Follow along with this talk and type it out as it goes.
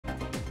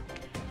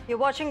You're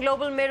watching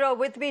Global Mirror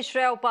with me,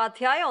 Shreya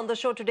Upadhyay. On the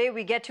show today,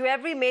 we get to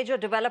every major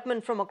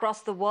development from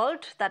across the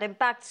world that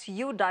impacts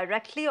you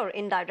directly or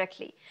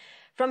indirectly.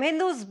 From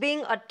Hindus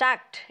being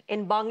attacked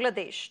in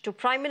Bangladesh to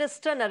Prime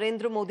Minister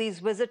Narendra Modi's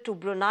visit to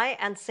Brunei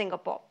and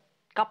Singapore,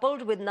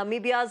 coupled with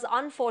Namibia's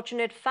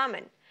unfortunate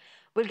famine.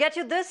 We'll get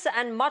you this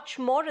and much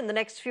more in the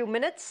next few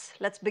minutes.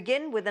 Let's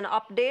begin with an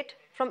update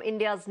from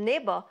India's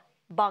neighbor,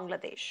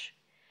 Bangladesh.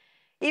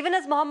 Even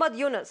as Mohammad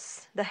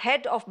Yunus, the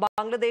head of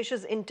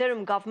Bangladesh's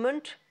interim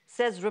government,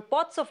 says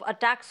reports of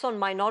attacks on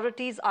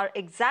minorities are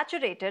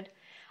exaggerated,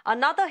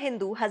 another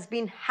Hindu has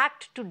been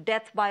hacked to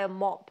death by a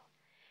mob.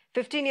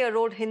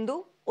 15-year-old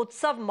Hindu,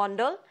 Utsav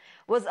Mandal,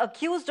 was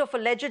accused of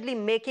allegedly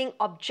making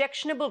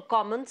objectionable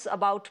comments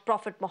about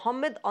Prophet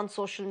Muhammad on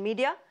social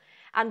media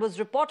and was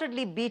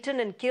reportedly beaten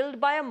and killed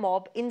by a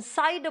mob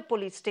inside a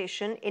police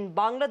station in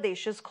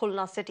Bangladesh's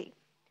Khulna city.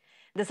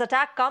 This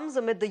attack comes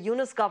amid the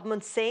Yunus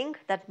government saying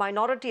that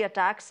minority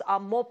attacks are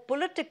more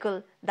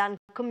political than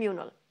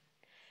communal.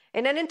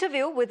 In an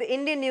interview with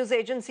Indian news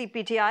agency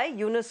PTI,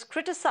 Yunus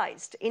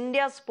criticized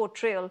India's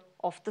portrayal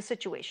of the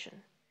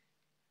situation.